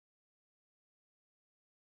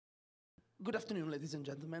Good afternoon, ladies and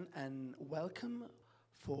gentlemen, and welcome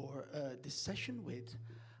for this session with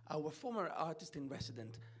our former artist in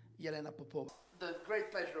residence, Yelena Popova. The great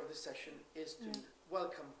pleasure of this session is to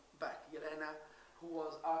welcome back Yelena, who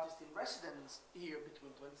was artist in residence here between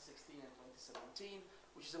 2016 and 2017,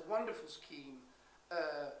 which is a wonderful scheme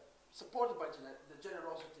supported by the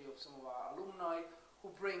generosity of some of our alumni, who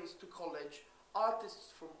brings to college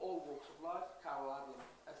artists from all walks of life. Carol Adlam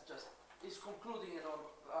is concluding it on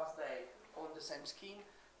last day on the same scheme,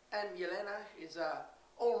 and Yelena is an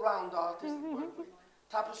all-round artist who works with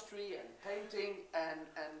tapestry and painting and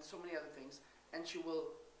so many other things, and she will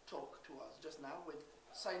talk to us just now with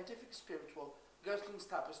scientific spiritual Girton's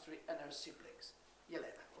tapestry and her siblings.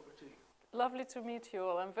 Yelena, over to you. Lovely to meet you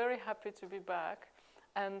all. I'm very happy to be back.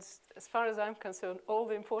 And as far as I'm concerned, all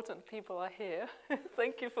the important people are here.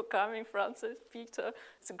 Thank you for coming, Francis, Peter.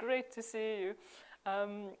 It's great to see you.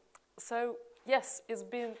 So, yes, it's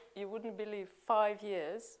been, you wouldn't believe, 5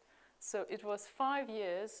 years. So it was 5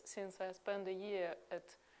 years since I spent a year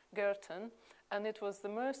at Girton, and it was the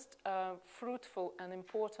most fruitful and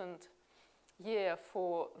important year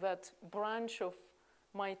for that branch of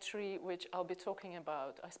my tree which I'll be talking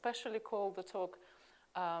about. I specially called the talk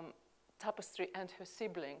Tapestry and Her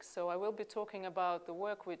Siblings. So I will be talking about the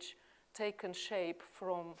work which taken shape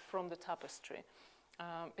from the tapestry.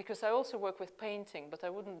 Because I also work with painting, but I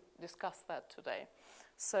wouldn't discuss that today.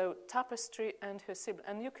 So tapestry and her sibling,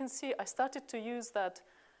 and you can see I started to use that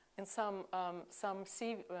in some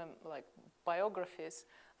like biographies.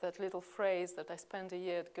 That little phrase that I spent a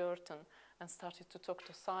year at Girton and started to talk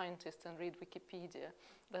to scientists and read Wikipedia.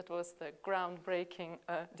 That was the groundbreaking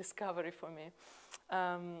discovery for me.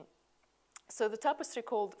 So the tapestry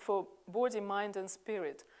called for body, mind, and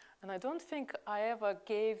spirit. And I don't think I ever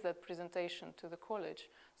gave that presentation to the college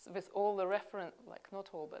with all the not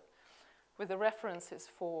all, but with the references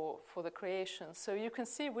for the creation. So you can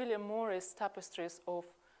see William Morris tapestries of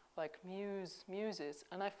like muses.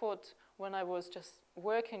 And I thought when I was just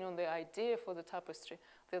working on the idea for the tapestry,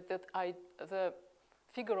 that the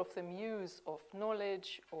figure of the muse of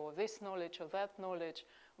knowledge or this knowledge or that knowledge,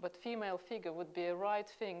 but female figure would be a right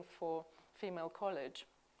thing for female college.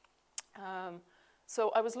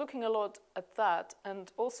 So I was looking a lot at that,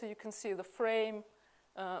 and also you can see the frame,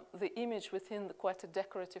 the image within quite a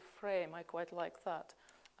decorative frame. I quite like that.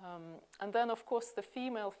 And then, of course, the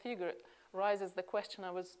female figure raises the question.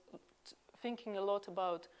 I was thinking a lot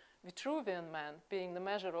about Vitruvian man being the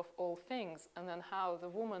measure of all things, and then how the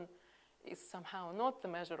woman is somehow not the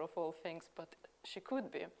measure of all things, but she could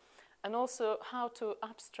be. And also how to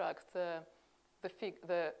abstract the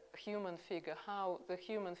human figure, how the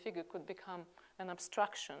human figure could become an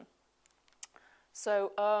abstraction.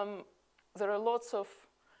 So there are lots of,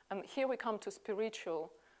 and here we come to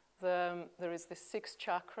spiritual. There is the 6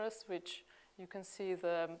 chakras, which you can see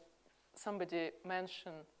somebody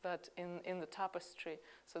mentioned that in the tapestry.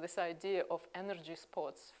 So this idea of energy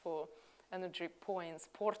spots, for energy points,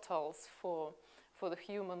 portals for the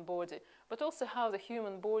human body, but also how the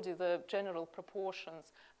human body, the general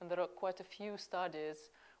proportions, and there are quite a few studies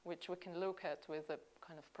which we can look at with the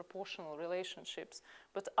kind of proportional relationships.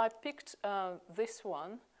 But I picked this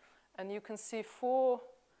one, and you can see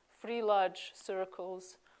 3 large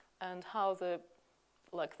circles, and how the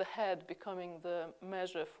head becoming the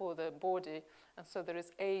measure for the body, and so there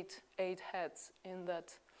is eight heads in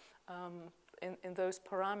that in those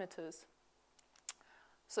parameters.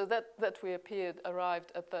 So that we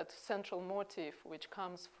arrived at that central motif, which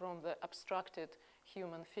comes from the abstracted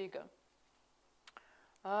human figure.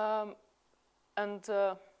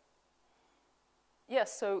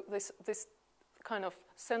 Yes, so this kind of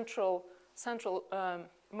central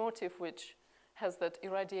motif, which has that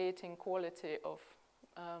irradiating quality of,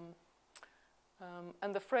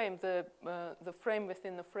 and the frame, the frame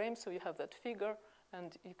within the frame. So you have that figure,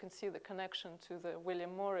 and you can see the connection to the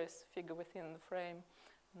William Morris figure within the frame,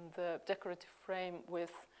 and the decorative frame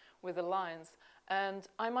with the lines. And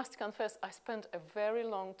I must confess, I spent a very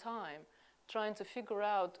long time trying to figure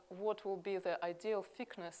out what will be the ideal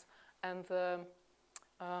thickness and the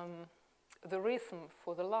rhythm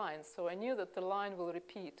for the lines. So I knew that the line will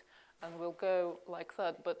repeat and will go like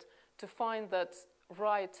that, but to find that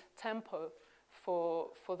right tempo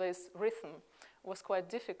for this rhythm was quite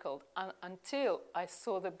difficult until I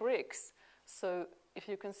saw the bricks. So if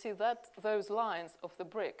you can see that, those lines of the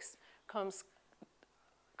bricks comes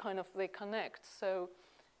kind of, they connect. So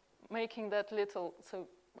making that little, so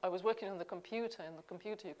I was working on the computer. In the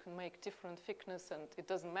computer you can make different thickness and it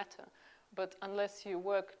doesn't matter. But unless you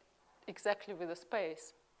work exactly with the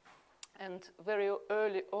space, and very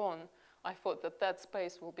early on I thought that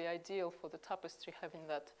space will be ideal for the tapestry, having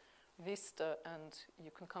that vista, and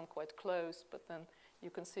you can come quite close, but then you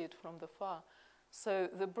can see it from the far. So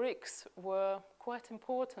the bricks were quite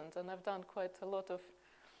important, and I've done quite a lot of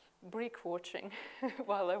brick watching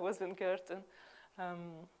while I was in Girton.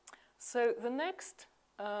 So the next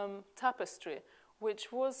tapestry,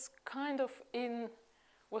 which was kind of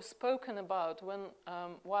was spoken about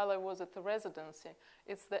while I was at the residency,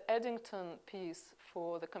 it's the Eddington piece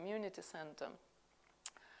for the community center.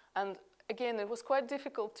 And again, it was quite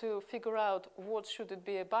difficult to figure out what should it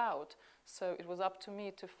be about. So it was up to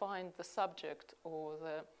me to find the subject or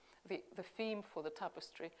the theme for the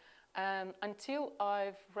tapestry. And until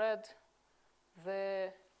I've read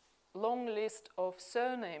the long list of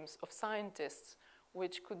surnames of scientists,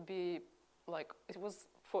 which could be like, it was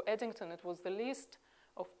for Eddington, it was the list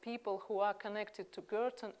of people who are connected to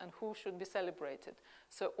Girton and who should be celebrated.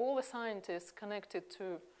 So all the scientists connected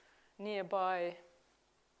to nearby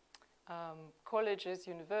colleges,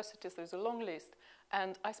 universities, there's a long list.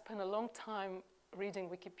 And I spent a long time reading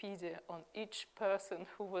Wikipedia on each person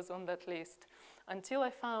who was on that list until I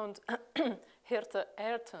found Herta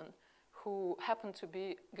Ayrton, who happened to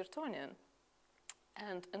be Girtonian.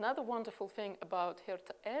 And another wonderful thing about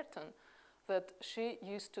Herta Ayrton, that she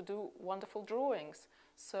used to do wonderful drawings.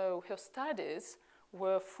 So her studies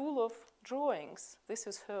were full of drawings. This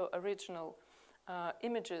is her original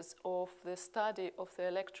images of the study of the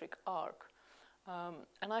electric arc.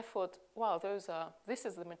 And I thought, wow, this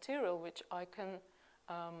is the material which I can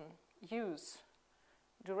use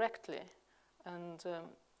directly. And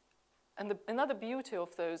another beauty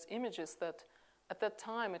of those images that at that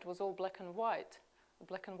time it was all black and white, a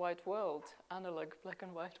black and white world, analog black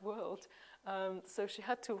and white world. So she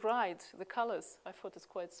had to write the colors. I thought it's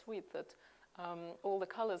quite sweet that all the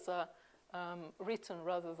colors are written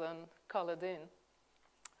rather than colored in.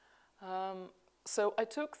 So I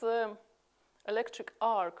took the electric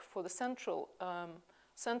arc for the central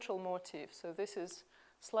motif. So this is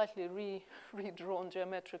slightly redrawn,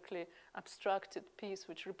 geometrically abstracted piece,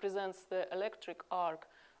 which represents the electric arc,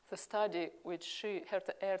 the study which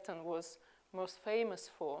Herta Ayrton was most famous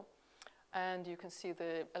for. And you can see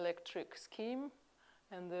the electric scheme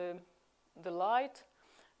and the light.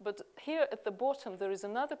 But here at the bottom, there is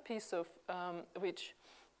another piece of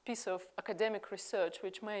academic research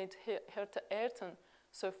which made Herta Ayrton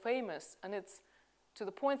so famous, and it's to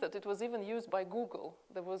the point that it was even used by Google.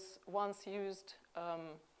 There was once used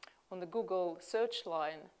on the Google search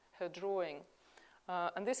line, her drawing.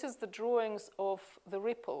 And this is the drawings of the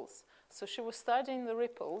ripples. So she was studying the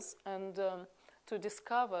ripples and to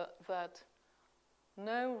discover that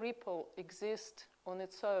no ripple exists on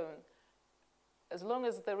its own. As long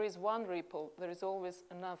as there is one ripple, there is always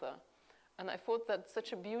another. And I thought that's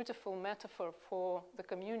such a beautiful metaphor for the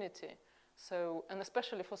community, so, and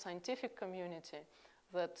especially for scientific community,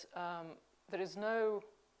 that there is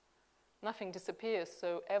nothing disappears,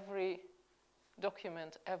 so every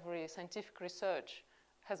document, every scientific research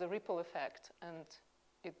has a ripple effect, and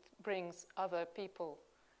it brings other people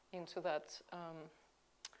into that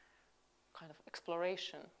kind of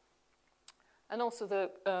exploration. And also the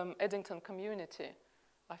Eddington community.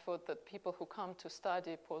 I thought that people who come to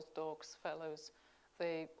study, postdocs, fellows,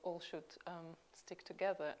 they all should stick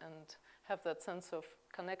together and have that sense of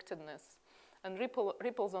connectedness. And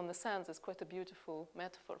ripples on the sands is quite a beautiful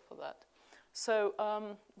metaphor for that. So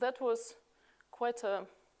that was quite a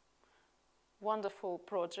wonderful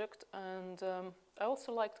project, and I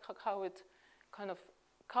also liked how it kind of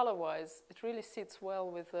color-wise, it really sits well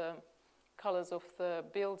with the colors of the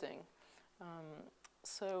building.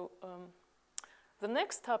 The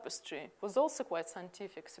next tapestry was also quite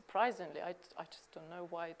scientific, surprisingly. I just don't know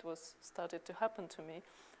why it was started to happen to me.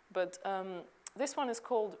 But this one is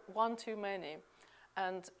called One Too Many.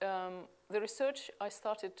 And the research I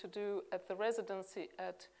started to do at the residency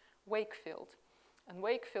at Wakefield. And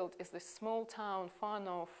Wakefield is this small town far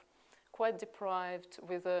north, quite deprived,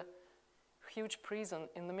 with a huge prison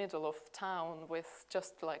in the middle of town, with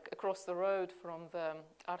just like across the road from the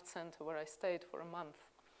art center where I stayed for a month.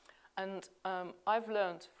 And I've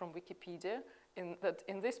learned from Wikipedia that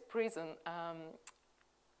in this prison,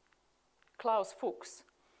 Klaus Fuchs,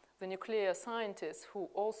 the nuclear scientist who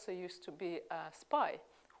also used to be a spy,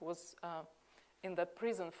 who was in that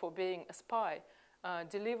prison for being a spy,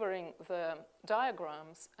 delivering the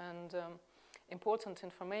diagrams and important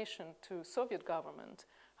information to Soviet government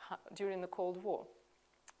during the Cold War.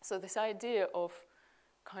 So this idea of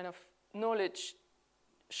kind of knowledge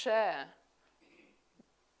share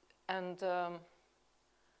and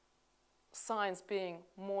science being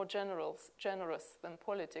more generous than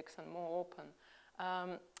politics and more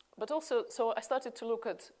open. but also, so I started to look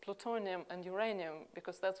at plutonium and uranium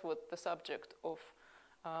because that's what the subject of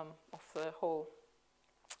the whole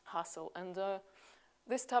hassle. And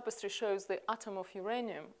this tapestry shows the atom of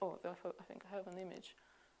uranium. Oh, I think I have an image.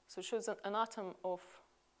 So it shows an atom of,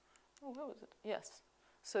 oh, where was it? Yes.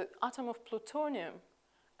 So atom of plutonium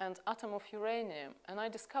and atom of uranium. And I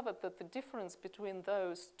discovered that the difference between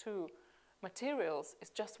those two materials is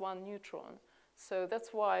just one neutron. So that's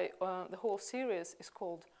why the whole series is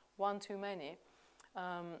called One Too Many.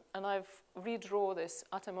 And I've redrawn this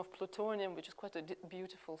atom of plutonium, which is quite a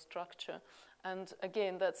beautiful structure. And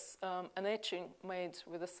again, that's an etching made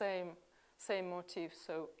with the same motif.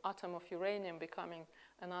 So atom of uranium becoming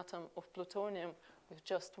an atom of plutonium with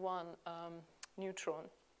just one neutron.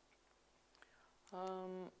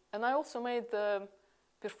 And I also made the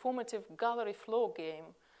performative gallery floor game.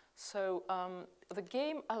 So the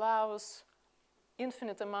game allows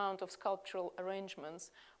infinite amount of sculptural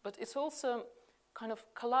arrangements, but it's also kind of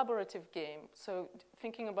collaborative game. So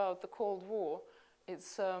thinking about the Cold War, it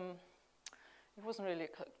wasn't really,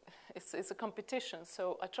 it's a competition.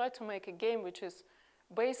 So I tried to make a game which is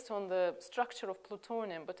based on the structure of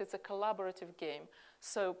plutonium, but it's a collaborative game.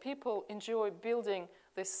 So people enjoy building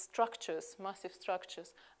these structures, massive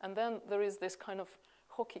structures, and then there is this kind of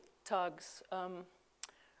hockey tugs,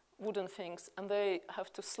 wooden things, and they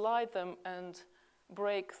have to slide them and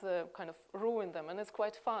break the, kind of ruin them, and it's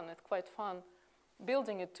quite fun. It's quite fun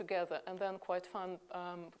building it together, and then quite fun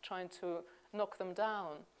trying to knock them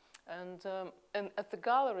down. And at the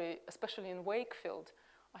gallery, especially in Wakefield,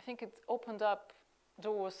 I think it opened up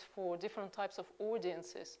doors for different types of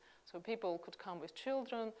audiences. So people could come with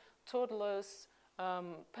children, toddlers,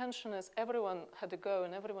 pensioners, everyone had a go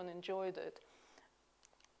and everyone enjoyed it.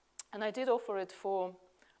 And I did offer it for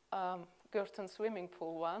Girton swimming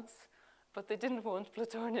pool once, but they didn't want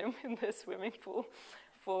plutonium in their swimming pool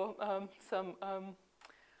for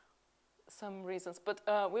some reasons. But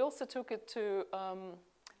we also took it to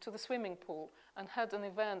the swimming pool and had an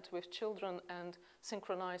event with children and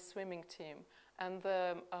synchronized swimming team. And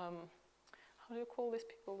the, how do you call these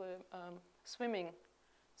people? The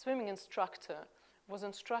swimming instructor was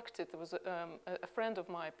instructed. There was a friend of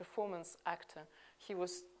my performance actor. He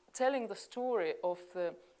was telling the story of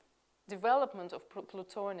the development of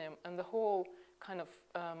plutonium and the whole kind of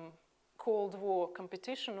Cold War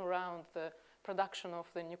competition around the production of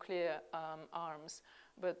the nuclear arms.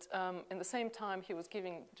 But in the same time, he was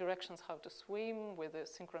giving directions how to swim with a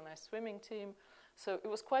synchronized swimming team. So it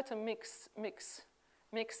was quite a mixed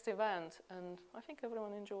event, and I think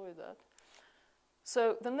everyone enjoyed that.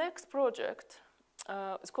 So the next project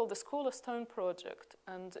is called the School of Stone Project,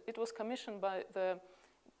 and it was commissioned by the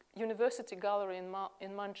University Gallery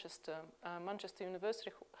in Manchester. Manchester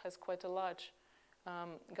University has quite a large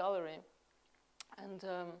gallery, and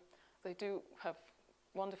they do have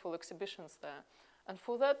wonderful exhibitions there. And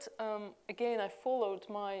for that, again, I followed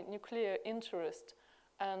my nuclear interest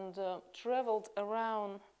and traveled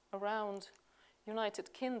around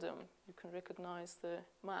United Kingdom. You can recognize the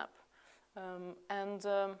map. And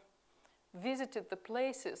visited the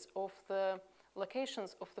places of the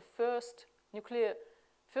locations of the first nuclear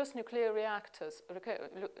reactors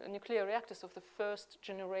of the first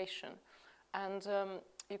generation. And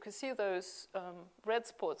you can see those red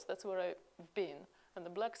spots, that's where I've been, and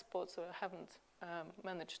the black spots where I haven't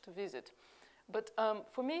managed to visit. But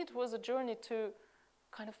for me, it was a journey to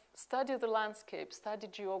kind of study the landscape, study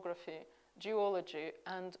geography, geology,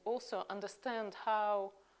 and also understand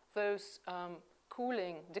how those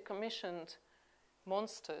cooling, decommissioned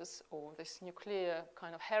monsters, or this nuclear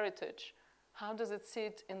kind of heritage, how does it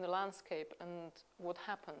sit in the landscape and what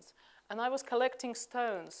happens? And I was collecting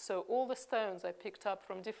stones, so all the stones I picked up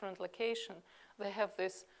from different locations, they have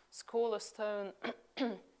this scholar stone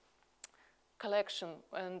collection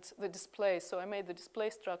and the display. So I made the display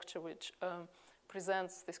structure which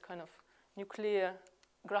presents this kind of nuclear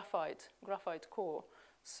graphite core.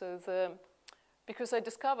 So because I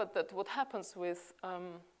discovered that what happens with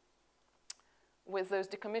those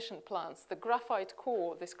decommissioned plants, the graphite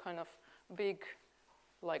core, this kind of big,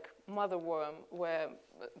 like mother worm where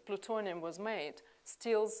plutonium was made,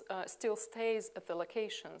 still stays at the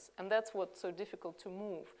locations, and that's what's so difficult to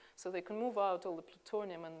move. So they can move out all the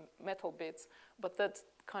plutonium and metal bits, but that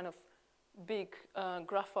kind of big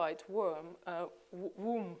graphite worm,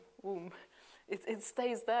 womb, it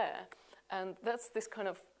stays there, and that's this kind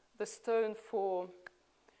of the stone for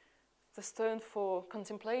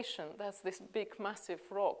contemplation. That's this big, massive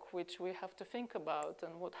rock which we have to think about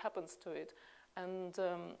and what happens to it. And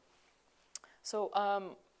so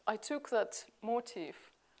I took that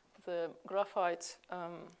motif, the graphite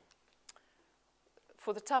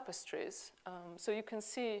for the tapestries. So you can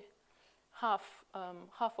see half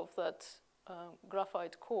of that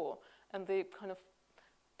graphite core and the kind of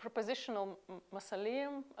propositional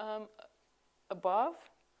mausoleum above.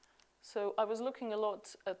 So I was looking a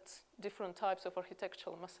lot at different types of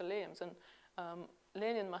architectural mausoleums, and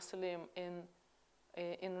Lenin Mausoleum in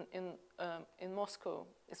Moscow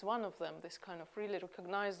is one of them, this kind of really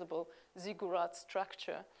recognizable ziggurat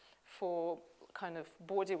structure for kind of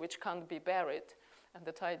body which can't be buried, and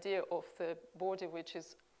that idea of the body which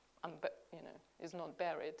is, is not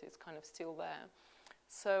buried, is kind of still there.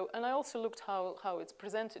 So, and I also looked how it's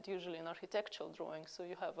presented usually in architectural drawings. So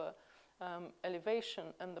you have a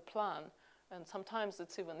elevation and the plan, and sometimes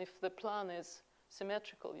it's even if the plan is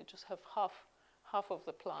symmetrical, you just have half of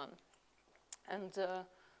the plan, and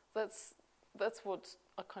that's what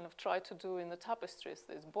I kind of try to do in the tapestries.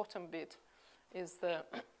 This bottom bit is the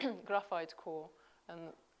graphite core,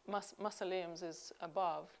 and mausoleums is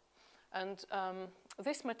above. And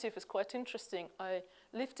this motif is quite interesting. I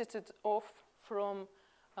lifted it off from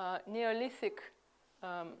Neolithic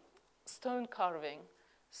stone carving.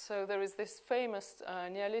 So there is this famous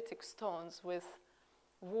Neolithic stones with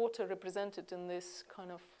water represented in this kind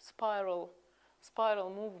of spiral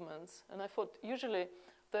movements. And I thought usually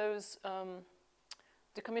those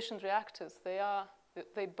decommissioned reactors,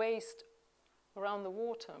 they based around the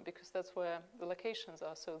water because that's where the locations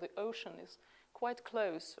are. So the ocean is quite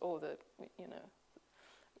close, or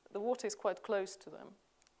the water is quite close to them.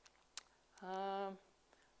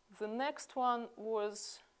 The next one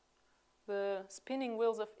was the spinning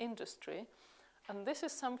wheels of industry, and this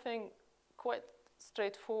is something quite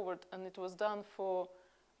straightforward, and it was done for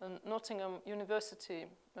Nottingham University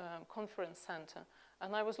Conference Centre.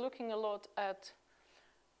 And I was looking a lot at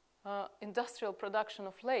industrial production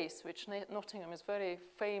of lace, which Nottingham is very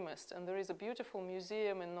famous, and there is a beautiful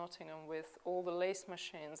museum in Nottingham with all the lace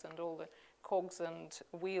machines and all the cogs and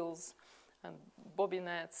wheels and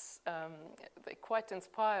bobbinettes. They're quite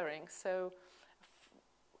inspiring. So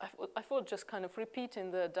I thought just kind of repeating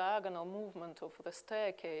the diagonal movement of the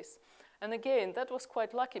staircase. And again, that was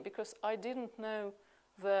quite lucky because I didn't know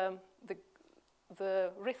the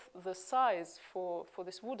size for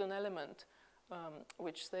this wooden element,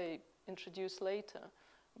 which they introduced later.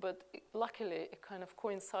 But luckily, it kind of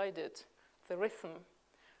coincided, the rhythm,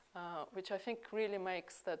 which I think really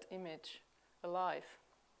makes that image alive.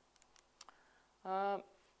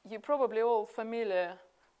 You're probably all familiar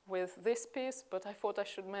with this piece, but I thought I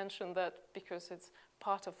should mention that because it's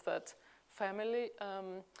part of that family.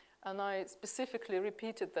 And I specifically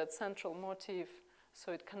repeated that central motif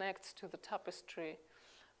so it connects to the tapestry.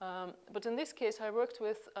 But in this case, I worked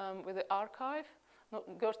with the archive,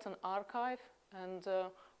 not Girton archive, and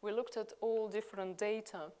we looked at all different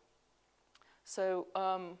data. So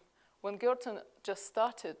when Girton just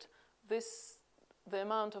started, the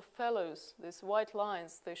amount of fellows, these white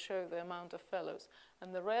lines, they show the amount of fellows,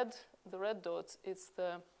 and the red dots, it's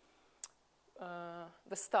the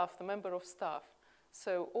staff, the member of staff.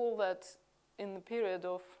 So all that in the period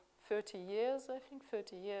of 30 years, I think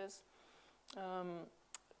 30 years,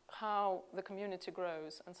 how the community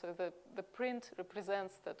grows. And so the print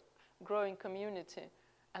represents that growing community,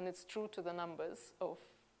 and it's true to the numbers of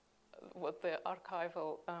what the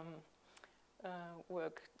archival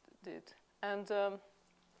work did. And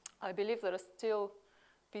I believe there are still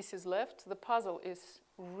pieces left. The puzzle is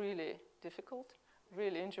really difficult,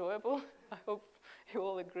 really enjoyable. I hope you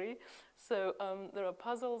all agree. So there are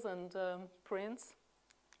puzzles and prints.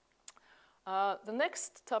 The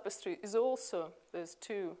next tapestry is also, there's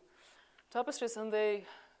two tapestries, and they're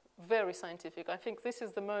very scientific. I think this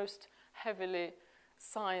is the most heavily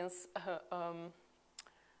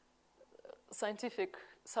scientific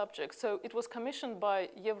subject. So it was commissioned by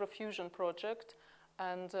Eurofusion project,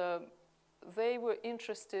 and they were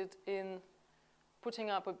interested in putting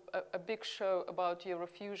up a big show about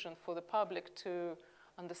Eurofusion for the public to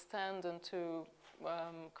understand and to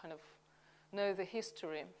kind of know the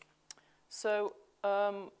history. So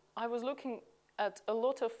I was looking at a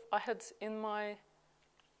lot of, I had in my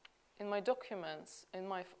documents, in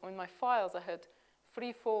my files, I had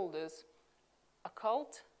 3 folders: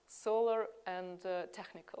 occult, solar, and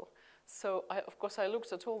technical. So of course I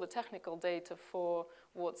looked at all the technical data for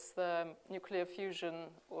what's the nuclear fusion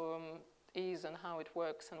is and how it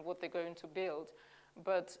works and what they're going to build.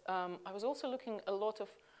 But I was also looking a lot of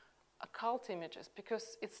occult images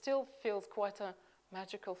because it still feels quite a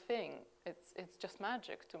magical thing. It's just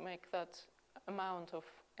magic to make that amount of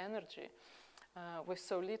energy with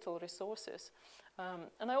so little resources.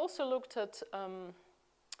 And I also looked at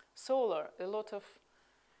solar, a lot of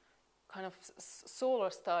kind of solar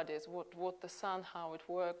studies, what the sun, how it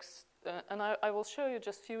works. And I will show you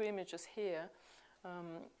just a few images here.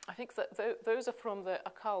 I think that those are from the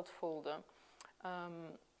occult folder.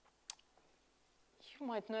 You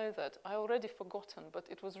might know that. I already forgotten, but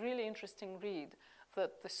it was really interesting read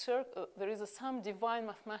that there is some divine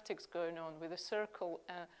mathematics going on with the circle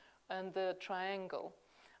and the triangle,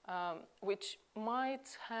 which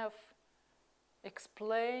might have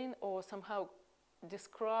explained or somehow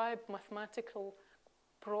describe mathematical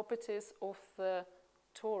properties of the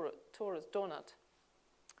torus donut.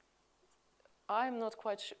 I'm not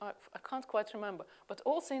quite sure, I can't quite remember. But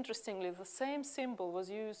also interestingly, the same symbol was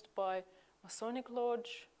used by Masonic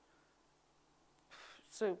Lodge.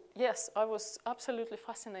 So yes, I was absolutely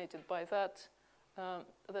fascinated by that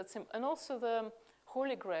symbol. And also the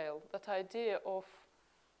Holy Grail, that idea of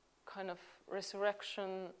kind of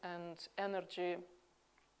resurrection and energy.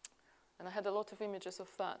 And I had a lot of images of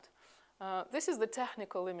that. This is the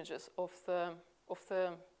technical images of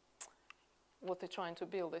what they're trying to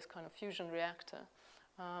build, this kind of fusion reactor.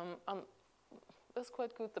 And that's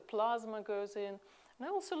quite good. The plasma goes in. And I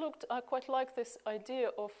also I quite like this idea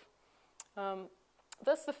of,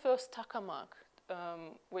 that's the first tokamak,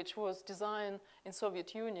 which was designed in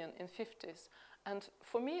Soviet Union in 50s. And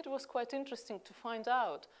for me, it was quite interesting to find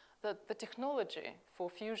out that the technology for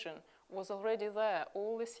fusion was already there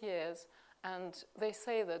all these years. And they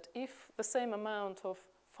say that if the same amount of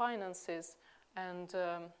finances and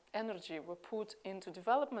energy were put into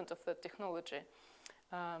development of that technology,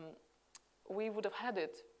 we would have had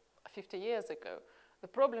it 50 years ago. The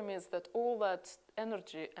problem is that all that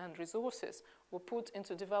energy and resources were put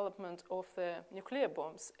into development of the nuclear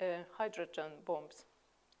bombs, hydrogen bombs.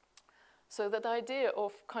 So that idea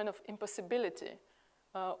of kind of impossibility,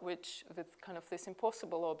 which with kind of this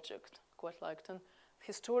impossible object, quite liked, and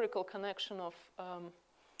historical connection of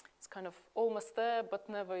it's kind of almost there but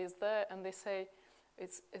never is there, and they say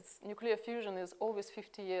it's nuclear fusion is always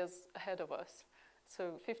 50 years ahead of us.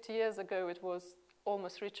 So 50 years ago it was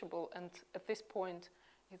almost reachable, and at this point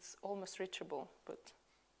it's almost reachable, but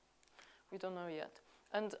we don't know yet.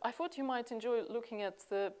 And I thought you might enjoy looking at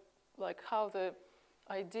how the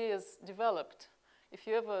ideas developed. If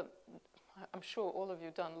you ever, I'm sure all of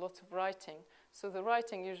you done lots of writing. So the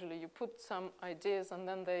writing, usually you put some ideas and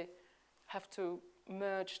then they have to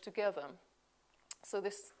merge together. So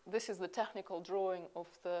this is the technical drawing of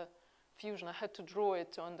the fusion. I had to draw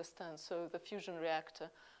it to understand. So the fusion reactor.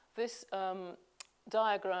 This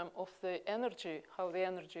diagram of the energy, how the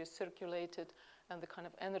energy is circulated, and the kind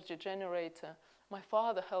of energy generator. My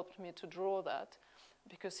father helped me to draw that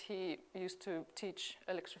because he used to teach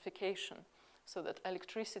electrification, so that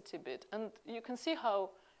electricity bit. And you can see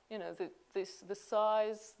how, you know, the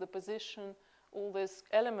size, the position, all these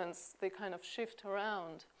elements, they kind of shift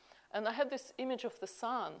around. And I had this image of the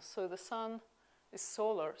sun. So the sun is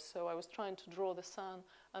solar, so I was trying to draw the sun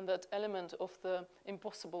and that element of the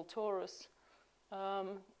impossible torus.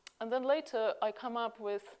 And then later I come up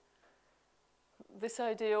with this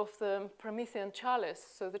idea of the Promethean chalice.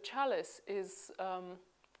 So the chalice is the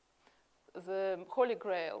Holy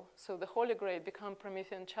Grail. So the Holy Grail become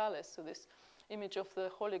Promethean chalice. So this image of the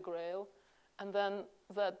Holy Grail, and then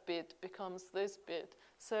that bit becomes this bit.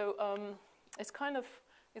 So it's kind of,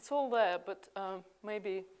 it's all there, but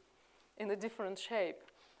maybe in a different shape.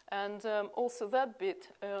 And also that bit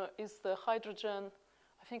is the hydrogen,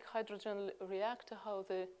 I think hydrogen reactor, how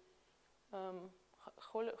the,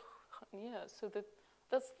 yeah, so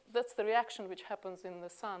that's the reaction which happens in the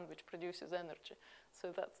sun, which produces energy.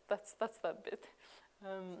 So that's that bit.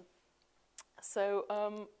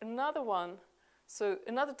 Another one, so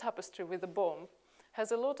another tapestry with a bomb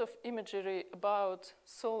has a lot of imagery about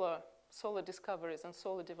solar discoveries and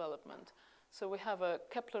solar development. So we have a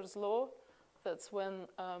Kepler's law. That's when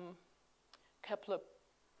Kepler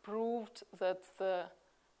proved that the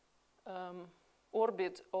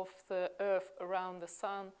orbit of the Earth around the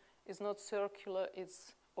sun is not circular,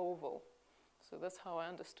 it's oval. So that's how I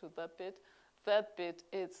understood that bit. That bit,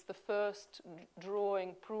 it's the first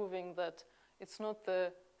drawing proving that it's not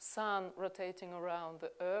the sun rotating around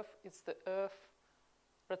the Earth, it's the Earth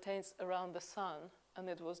rotates around the sun, and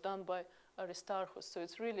it was done by Aristarchus. So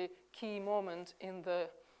it's really key moment in the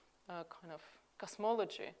kind of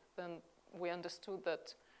cosmology. Then we understood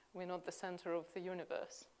that we're not the center of the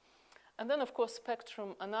universe. And then, of course,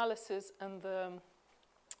 spectrum analysis and the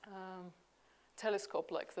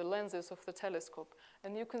telescope, like the lenses of the telescope.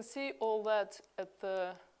 And you can see all that at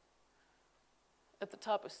the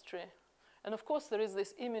tapestry. And of course, there is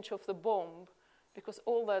this image of the bomb, because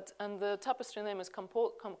all that, and the tapestry name is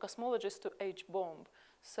Cosmologist to H. Bomb.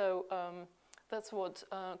 So that's what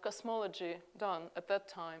cosmology done at that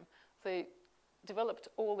time. They developed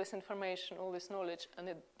all this information, all this knowledge, and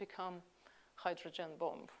it became hydrogen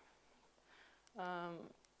bomb.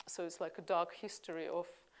 So it's like a dark history of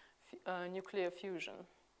nuclear fusion.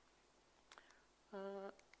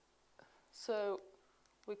 So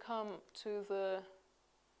we come to the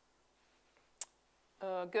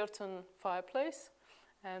Girton fireplace,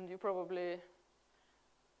 and you probably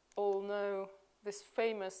all know this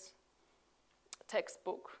famous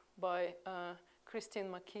textbook by Christine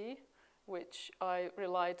McKee, which I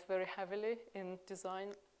relied very heavily in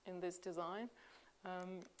this design,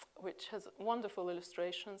 which has wonderful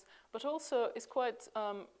illustrations, but also is quite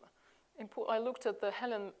important. I looked at the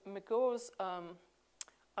Helen McGaw's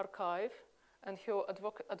archive and her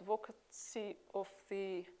advocacy of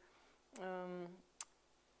the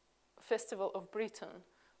Festival of Britain.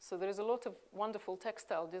 So there is a lot of wonderful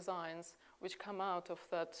textile designs which come out of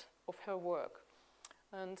her work,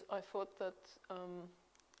 and I thought that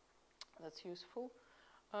that's useful.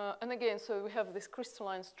 And again, so we have these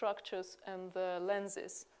crystalline structures and the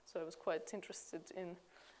lenses. So I was quite interested in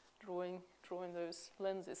drawing those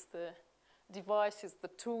lenses, the devices, the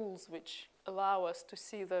tools which allow us to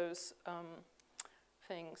see those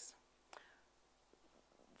things.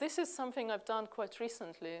 This is something I've done quite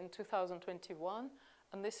recently in 2021,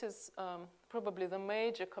 and this is probably the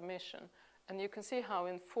major commission. And you can see how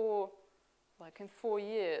in 4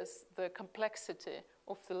 years, the complexity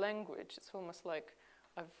of the language, it's almost like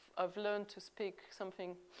I've learned to speak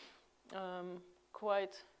something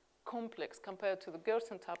quite complex compared to the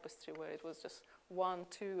Girton tapestry, where it was just 1,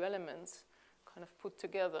 2 elements kind of put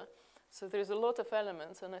together. So there's a lot of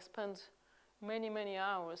elements, and I spent many, many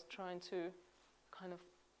hours trying to kind of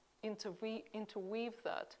interweave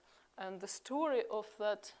that. And the story of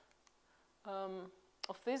that,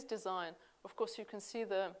 of this design, of course, you can see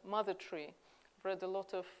the mother tree. I've read a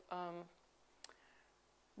lot of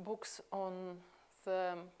books on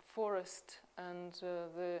the forest and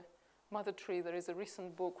the mother tree. There is a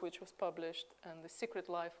recent book which was published, and The Secret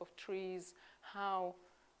Life of Trees, how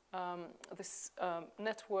this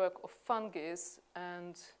network of fungi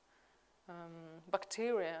and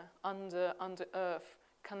bacteria under earth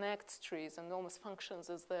connects trees and almost functions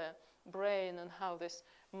as their brain, and how this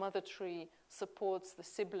mother tree supports the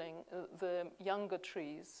sibling, the younger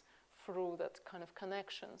trees, through that kind of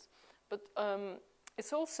connections. But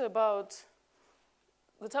it's also about,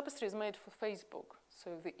 the tapestry is made for Facebook,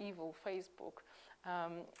 so the evil Facebook,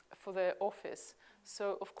 for their office.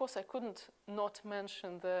 So of course I couldn't not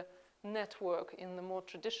mention the network in the more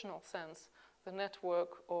traditional sense, the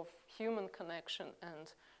network of human connection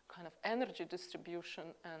and kind of energy distribution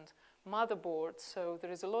and motherboards. So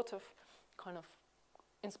there is a lot of kind of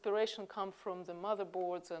inspiration come from the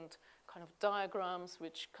motherboards and kind of diagrams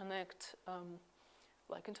which connect,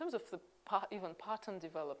 like in terms of the even pattern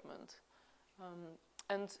development.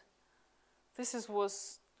 And this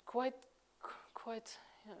was quite,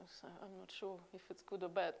 so I'm not sure if it's good or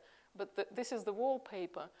bad, but this is the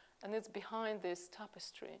wallpaper, and it's behind this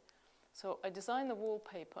tapestry. So I designed the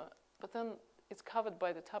wallpaper, but then it's covered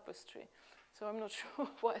by the tapestry. So I'm not sure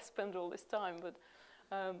why I spent all this time, but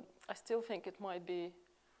I still think it might be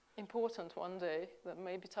important one day that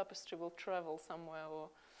maybe tapestry will travel somewhere, or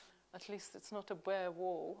at least it's not a bare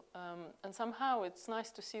wall. And somehow it's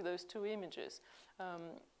nice to see those two images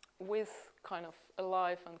with kind of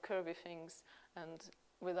alive and curvy things, and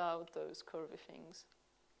without those curvy things.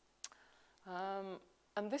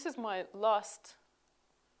 And this is my last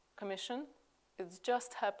commission. It's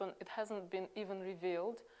just happened. It hasn't been even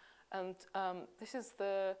revealed. And this is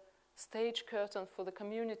the stage curtain for the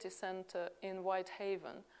community center in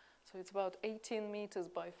Whitehaven. So it's about 18 meters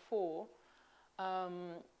by 4.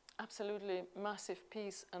 Absolutely massive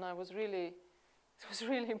piece, and it was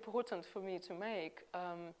really important for me to make.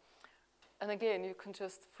 And again, you can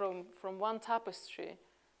just, from one tapestry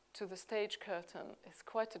to the stage curtain, it's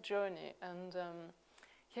quite a journey. And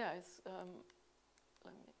yeah, it's,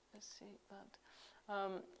 let's see that.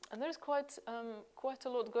 And there's quite a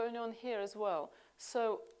lot going on here as well.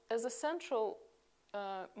 So as a central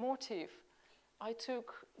motif, I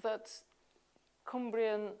took that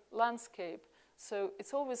Cumbrian landscape. So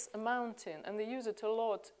it's always a mountain, and they use it a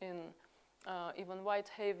lot in even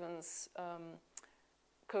Whitehaven's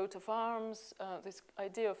coat of arms, this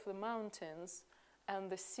idea of the mountains and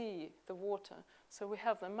the sea, the water. So we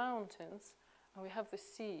have the mountains and we have the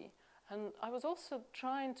sea. And I was also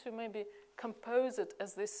trying to maybe compose it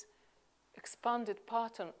as this expanded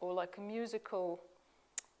pattern, or like a musical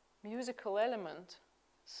element,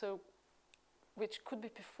 so which could be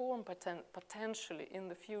performed potentially in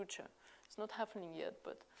the future. It's not happening yet,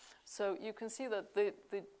 but so you can see that the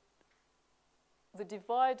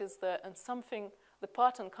divide is there, and something, the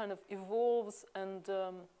pattern kind of evolves, and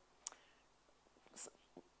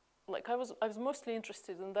like I was mostly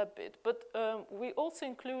interested in that bit. But we also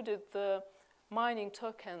included the mining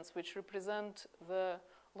tokens, which represent the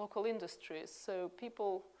local industries. So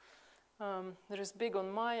people, there is big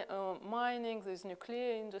on mining, there's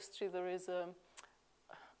nuclear industry, there is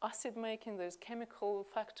acid making, there's chemical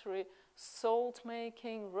factory, salt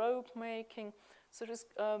making, rope making. So there's,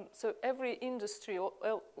 so every industry,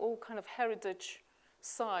 all kind of heritage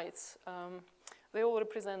sites, they all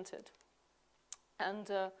represented. And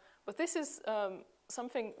but this is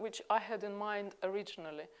something which I had in mind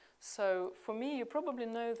originally. So for me, you probably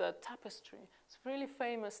know that Tapestry. It's a really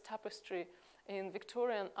famous tapestry in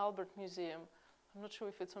Victoria and Albert Museum. I'm not sure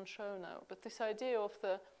if it's on show now, but this idea of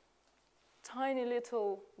the tiny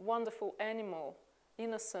little wonderful animal,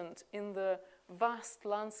 innocent, in the vast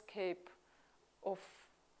landscape of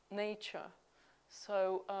nature.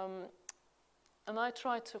 So, and I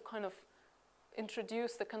try to kind of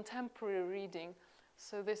introduce the contemporary reading.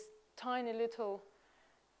 So this tiny little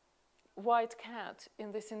white cat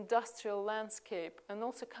in this industrial landscape, and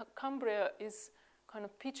also Cumbria is kind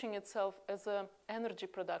of pitching itself as an energy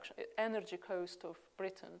production, energy coast of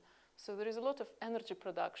Britain. So there is a lot of energy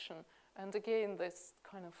production, and again this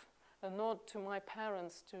kind of a nod to my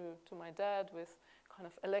parents, to my dad, with kind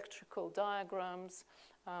of electrical diagrams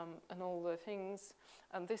and all the things.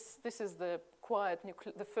 And this is the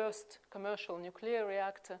the first commercial nuclear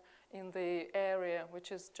reactor in the area,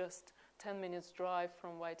 which is just 10 minutes drive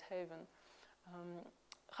from Whitehaven.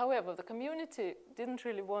 However, the community didn't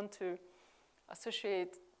really want to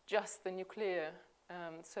associate just the nuclear,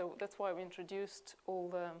 so that's why we introduced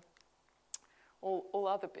all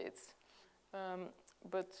other bits.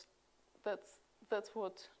 But that's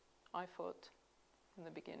what I thought in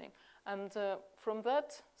the beginning. And from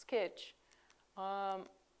that sketch,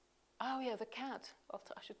 oh yeah, the cat.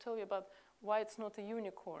 I should tell you about why it's not a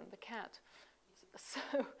unicorn, the cat. So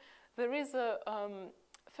there is a,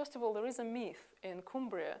 first of all, there is a myth in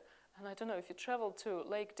Cumbria, and I don't know if you travel to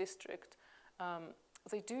Lake District,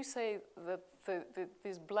 they do say that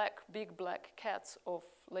these big black cats of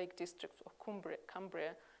Lake District of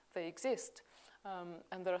Cumbria, they exist.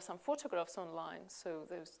 And there are some photographs online, so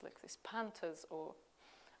there's like these panthers, or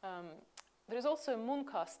there is also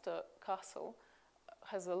Muncaster Castle,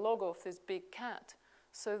 has a logo of this big cat.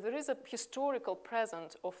 So there is a historical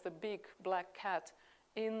presence of the big black cat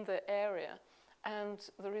in the area, and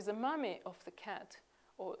there is a mummy of the cat,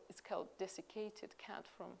 or it's called desiccated cat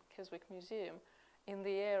from Keswick Museum, in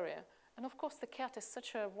the area. And of course the cat is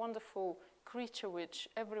such a wonderful creature which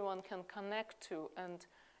everyone can connect to, and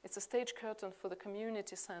it's a stage curtain for the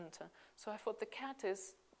community center. So I thought the cat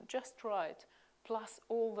is just right, plus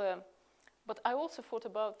all the, but I also thought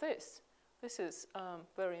about this. This is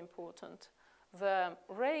very important. The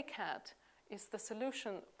ray cat is the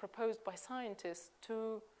solution proposed by scientists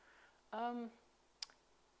to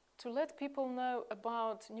let people know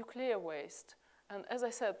about nuclear waste. And as I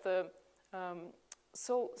said, the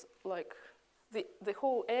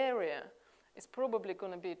whole area is probably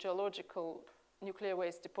going to be geological nuclear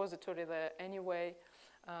waste depository there anyway.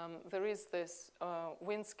 There is this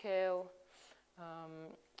wind scale.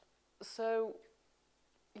 So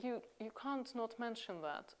you can't not mention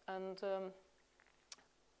that. And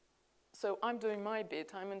so I'm doing my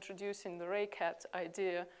bit. I'm introducing the ray cat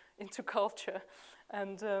idea into culture,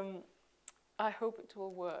 and I hope it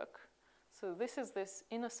will work. So this is this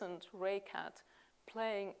innocent ray cat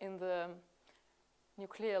playing in the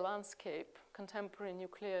nuclear landscape, contemporary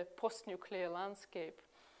nuclear, post-nuclear landscape.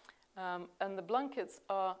 And the blankets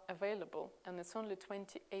are available, and it's only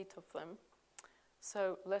 28 of them.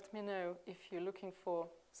 So let me know if you're looking for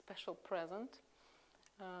special present.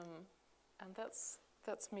 And that's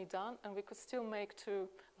me done, and we could still make to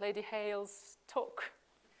Lady Hale's talk.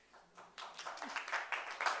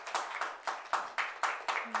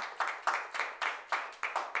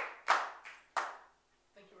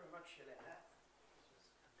 Thank you very much, Yelena. This was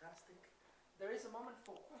fantastic. There is a moment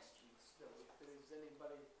for questions still, if there is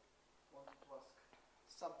anybody wanting to ask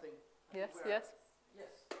something. Yes, yes.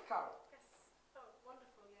 Yes, Carol. Yes. Oh,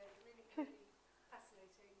 wonderful. Yeah, really, really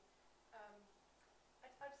fascinating.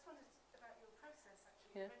 I just wondered about your process,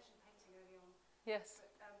 actually. Yeah. You mentioned painting early on. Yes.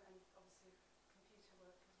 But, and obviously computer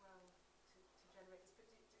work as well to generate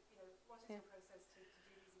this. But, what is Yeah. your process to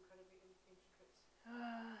do these incredibly intricate?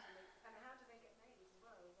 And how do they get made as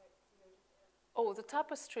well? Oh, the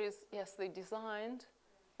tapestries, yes, they designed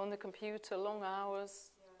on the computer, long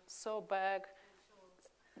hours, Yeah, sew bag.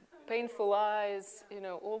 I'm sure. painful eyes, you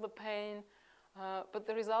know, all the pain. But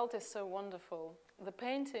the result is so wonderful. The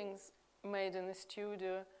paintings made in the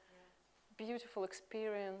studio, beautiful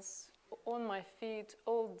experience, on my feet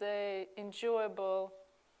all day, enjoyable,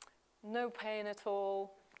 no pain at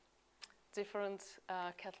all, different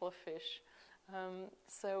kettle of fish.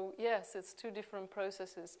 So yes, it's two different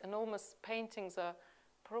processes, and almost paintings are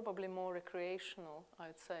probably more recreational,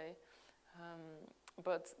 I'd say.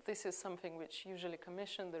 But this is something which usually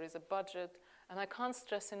commissioned, there is a budget, and I can't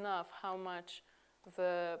stress enough how much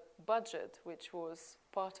the budget, which was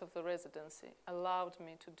part of the residency, allowed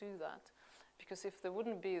me to do that. Because if there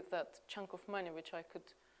wouldn't be that chunk of money which I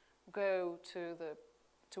could go to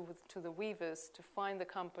the weavers to find the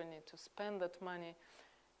company, to spend that money,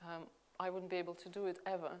 I wouldn't be able to do it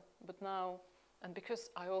ever. But now, and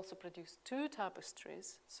because I also produced 2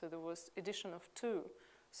 tapestries, so there was edition of 2,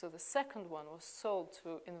 so the second one was sold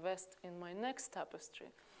to invest in my next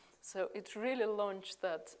tapestry. So it really launched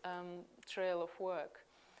that trail of work,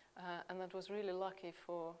 and that was really lucky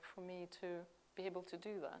for me to be able to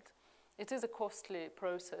do that. It is a costly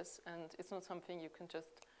process, and it's not something you can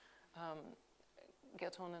just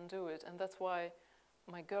get on and do it, and that's why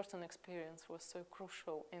my Girton experience was so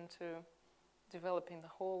crucial into developing the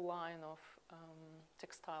whole line of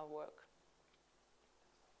textile work.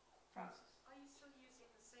 Francis, are you still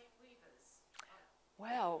using the same weavers?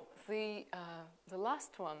 Well, the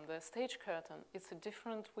last one, the stage curtain, it's a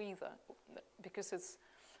different weaver because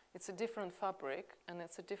it's a different fabric and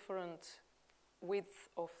it's a different width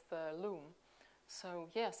of the loom. So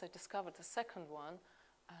yes, I discovered a second one,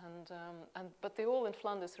 but they're all in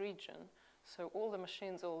Flanders region. So all the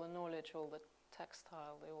machines, all the knowledge, all the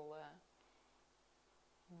textile, they're all there.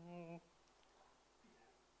 Yeah,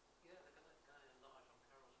 can I enlarge on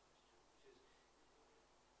Carol's question, which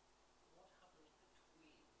is what happens between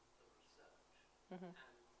the research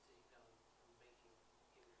and sitting down and making images on the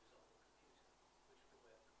computer, which is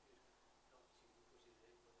where computer, not that you can put it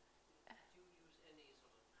in, but do you use any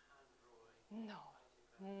sort of hand drawing? No,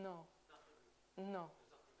 no, no,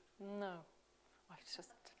 no. I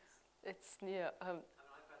just, it's near. I mean, I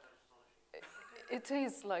find that astonishing. It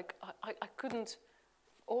is like, I couldn't,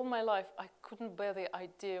 all my life, I couldn't bear the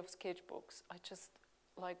idea of sketchbooks. I just,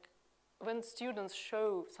 like, when students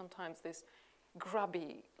show sometimes this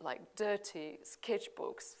grubby, like dirty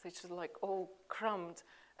sketchbooks, which are like all crumbed,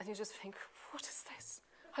 and you just think, what is this?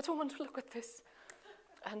 I don't want to look at this.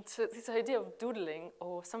 And this idea of doodling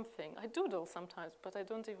or something, I doodle sometimes, but I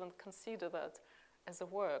don't even consider that as a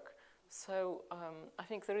work. So I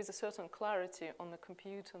think there is a certain clarity on the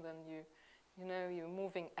computer, then you know, you're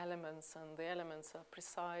moving elements and the elements are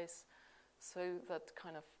precise. So that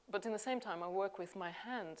kind of, but in the same time I work with my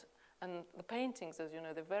hand, and the paintings, as you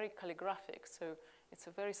know, they're very calligraphic, so it's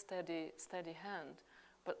a very steady hand.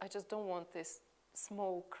 But I just don't want these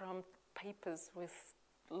small crumbed papers with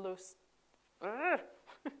loose. Yeah.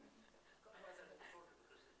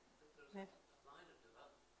 Line of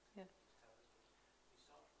development. Yeah. We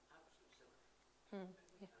start from absolute symmetry. Yeah.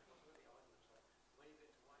 And what's one of the arguments are, when you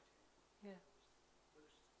get to writing, Yeah.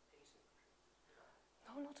 most asymmetry.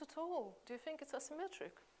 No, not at all. Do you think it's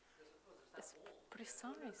asymmetric? There's It's that wall.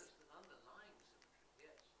 precise. There's an underlying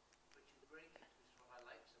symmetry, yes, but you break it, which is what I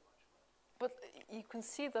like so much about it. But you can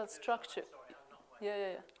see that structure. Sorry, I'm not quite.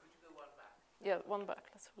 Yeah. Could you go one back? Yeah, one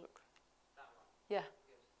back. Let's have a look. That one. Yeah.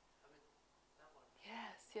 Yes. I mean, that one.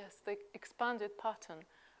 Yes, the expanded pattern.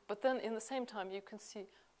 But then in the same time, you can see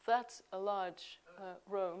that's a large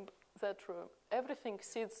rhomb, that rhomb. Everything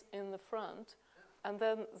sits in the front, and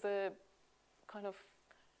then the kind of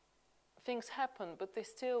things happen, but they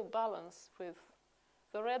still balance with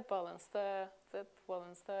the red balance there, that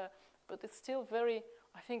balance there. But it's still very,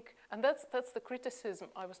 I think, and that's the criticism.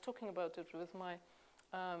 I was talking about it with my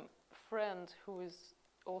friend who is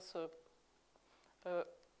also a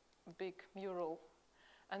big mural.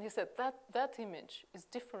 And he said that image is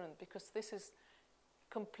different because this is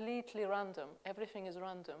completely random. Everything is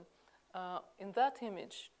random. In that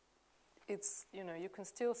image, it's, you know, you can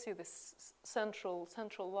still see this central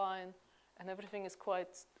line, and everything is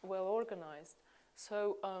quite well organized.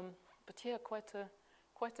 So, but yeah, quite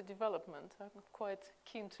a development. I'm quite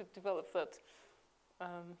keen to develop that. I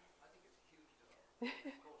think it's a huge development.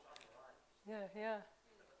 Of course, underlying. Yeah.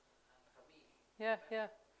 For me. Yeah.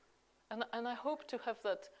 And I hope to have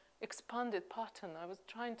that expanded pattern. I was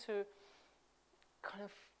trying to kind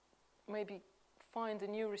of maybe find a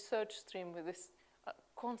new research stream with this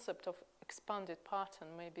concept of expanded pattern,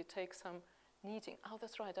 maybe take some knitting. Oh,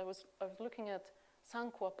 that's right, I was looking at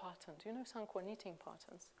Sanqua pattern. Do you know Sanqua knitting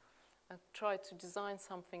patterns? And try to design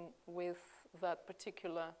something with that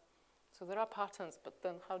particular So there are patterns, but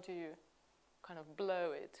then how do you kind of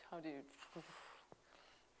blow it? How do you...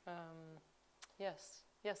 yes,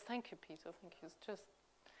 thank you, Peter. Thank you. It's just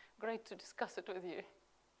great to discuss it with you.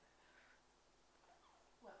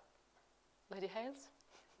 Well, Lady Hales?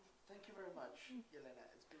 thank you very much, Yelena.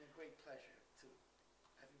 It's been a great pleasure to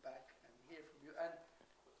have you back and hear from you. And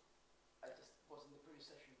I just was in the previous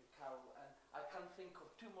session with Carol, and I can't think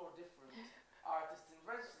of two more different artists in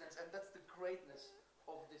residence, and that's the greatness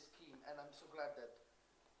of this scheme. And I'm so glad that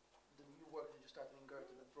the new work that you started in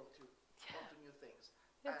Girton that brought you onto new things.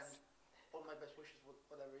 Yes. And all my best wishes for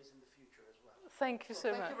whatever is in the future as well. Thank you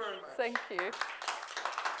so thank much. you very much. Thank you.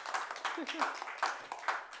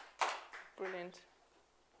 Brilliant.